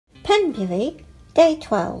Penbuary, Day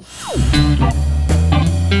 12.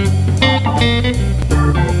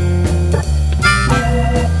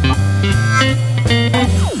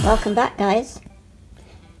 Welcome back, guys.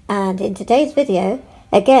 And in today's video,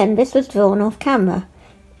 again, this was drawn off camera.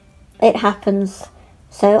 It happens.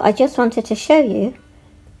 So I just wanted to show you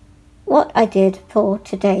what I did for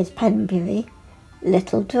today's Penbuary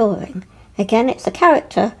little drawing. Again, it's a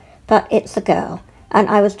character, but it's a girl. And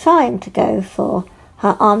I was trying to go for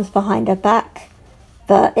her arms behind her back,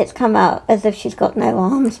 but it's come out as if she's got no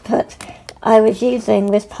arms. But I was using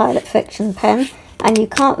this Pilot Friction pen, and you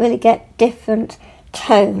can't really get different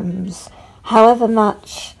tones. However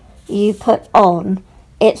much you put on,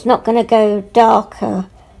 it's not going to go darker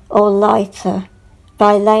or lighter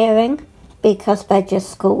by layering, because they're just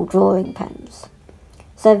school drawing pens.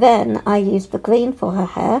 So then I used the green for her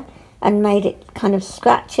hair and made it kind of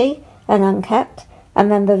scratchy and unkept, and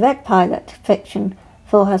then the red Pilot Friction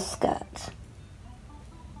for her skirt.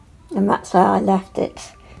 And that's where I left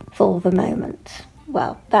it for the moment.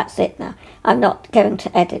 Well, that's it now. I'm not going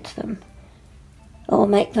to edit them or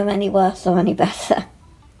make them any worse or any better.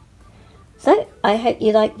 So I hope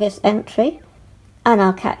you like this entry, and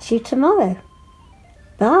I'll catch you tomorrow.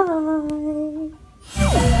 Bye.